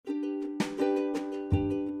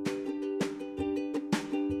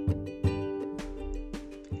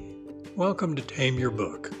Welcome to Tame Your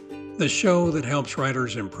Book, the show that helps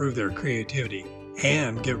writers improve their creativity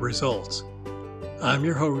and get results. I'm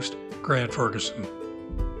your host, Grant Ferguson.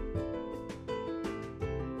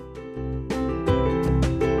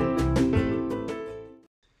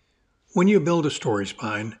 When you build a story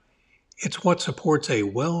spine, it's what supports a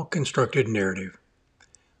well-constructed narrative.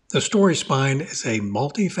 The story spine is a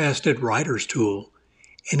multifaceted writer's tool,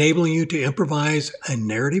 enabling you to improvise a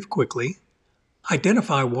narrative quickly,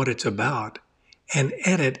 identify what it's about, and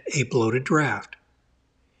edit a bloated draft.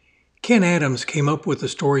 Ken Adams came up with the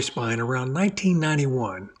story spine around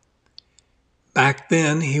 1991. Back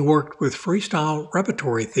then, he worked with Freestyle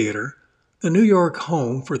Repertory Theater, the New York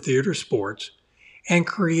home for theater sports, and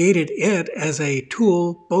created it as a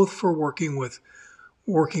tool both for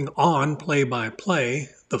working on play-by-play,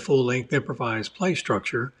 the full-length improvised play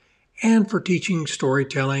structure, and for teaching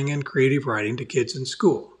storytelling and creative writing to kids in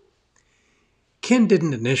school. Ken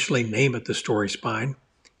didn't initially name it the story spine.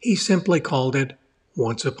 He simply called it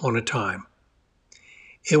Once Upon a Time.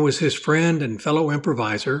 It was his friend and fellow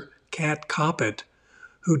improviser, Kat Koppett,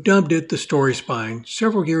 who dubbed it the story spine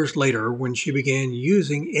several years later when she began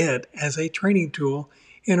using it as a training tool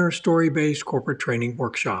in her story-based corporate training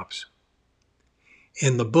workshops.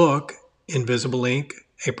 In the book, Invisible Ink,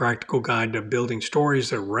 A Practical Guide to Building Stories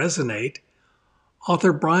That Resonate,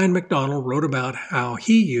 author Brian McDonald wrote about how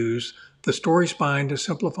he used the story spine to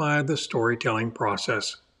simplify the storytelling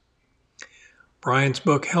process. Brian's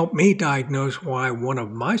book helped me diagnose why one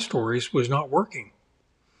of my stories was not working.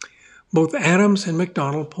 Both Adams and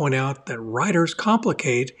McDonald point out that writers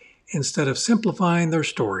complicate instead of simplifying their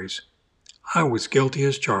stories. I was guilty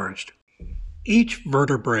as charged. Each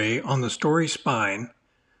vertebrae on the story spine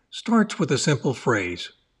starts with a simple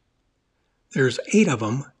phrase. There's 8 of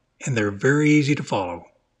them, and they're very easy to follow.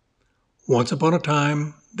 Once upon a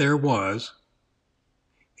time, there was.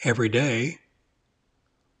 Every day.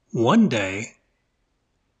 One day.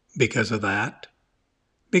 Because of that.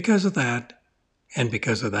 Because of that. And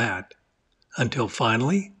because of that. Until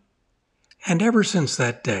finally. And ever since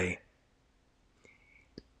that day.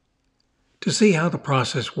 To see how the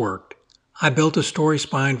process worked, I built a story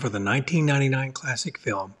spine for the 1999 classic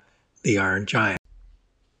film, The Iron Giant.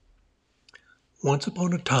 Once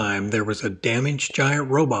upon a time, there was a damaged giant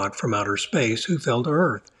robot from outer space who fell to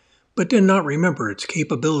Earth, but did not remember its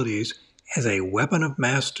capabilities as a weapon of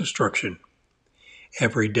mass destruction.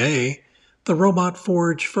 Every day, the robot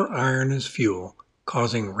foraged for iron as fuel,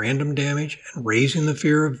 causing random damage and raising the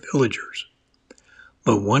fear of villagers.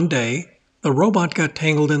 But one day, the robot got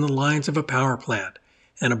tangled in the lines of a power plant,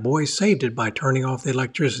 and a boy saved it by turning off the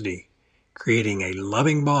electricity, creating a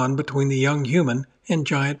loving bond between the young human and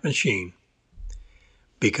giant machine.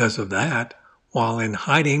 Because of that, while in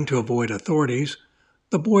hiding to avoid authorities,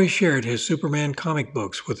 the boy shared his Superman comic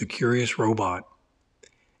books with the curious robot.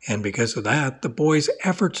 And because of that, the boy's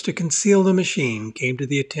efforts to conceal the machine came to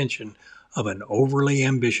the attention of an overly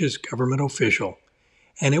ambitious government official,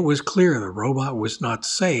 and it was clear the robot was not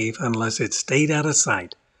safe unless it stayed out of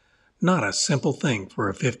sight. Not a simple thing for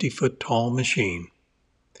a 50-foot-tall machine.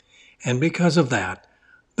 And because of that,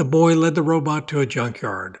 the boy led the robot to a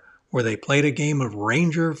junkyard, where they played a game of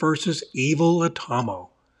Ranger versus Evil Atomo.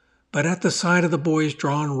 But at the sight of the boy's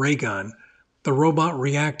drawn ray gun, the robot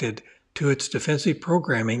reacted to its defensive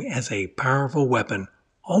programming as a powerful weapon,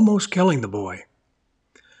 almost killing the boy.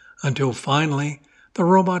 Until finally, the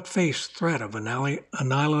robot faced threat of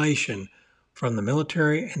annihilation from the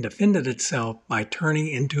military and defended itself by turning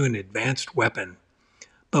into an advanced weapon.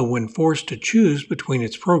 But when forced to choose between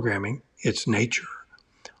its programming, its nature,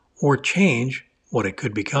 or change what it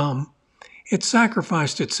could become, it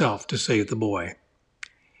sacrificed itself to save the boy.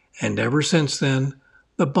 And ever since then,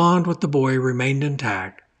 the bond with the boy remained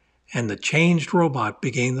intact, and the changed robot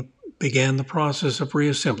began the process of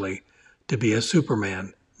reassembly to be a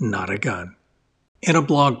Superman, not a gun. In a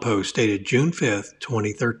blog post dated June 5,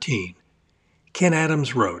 2013, Ken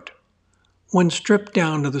Adams wrote, "When stripped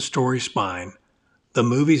down to the story spine, the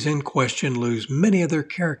movies in question lose many of their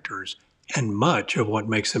characters and much of what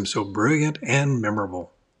makes them so brilliant and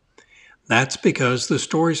memorable. That's because the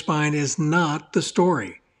story spine is not the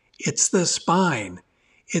story. It's the spine.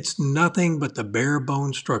 It's nothing but the bare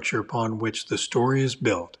bone structure upon which the story is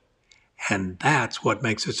built. And that's what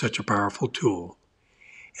makes it such a powerful tool.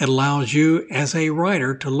 It allows you as a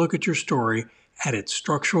writer to look at your story at its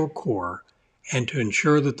structural core and to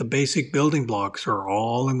ensure that the basic building blocks are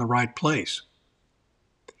all in the right place.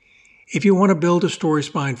 If you want to build a story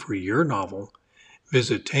spine for your novel,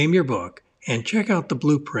 visit Tame Your Book and check out the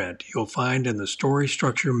blueprint you'll find in the Story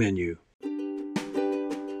Structure menu.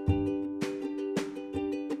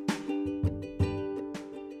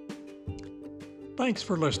 Thanks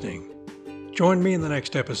for listening. Join me in the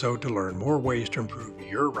next episode to learn more ways to improve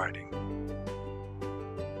your writing.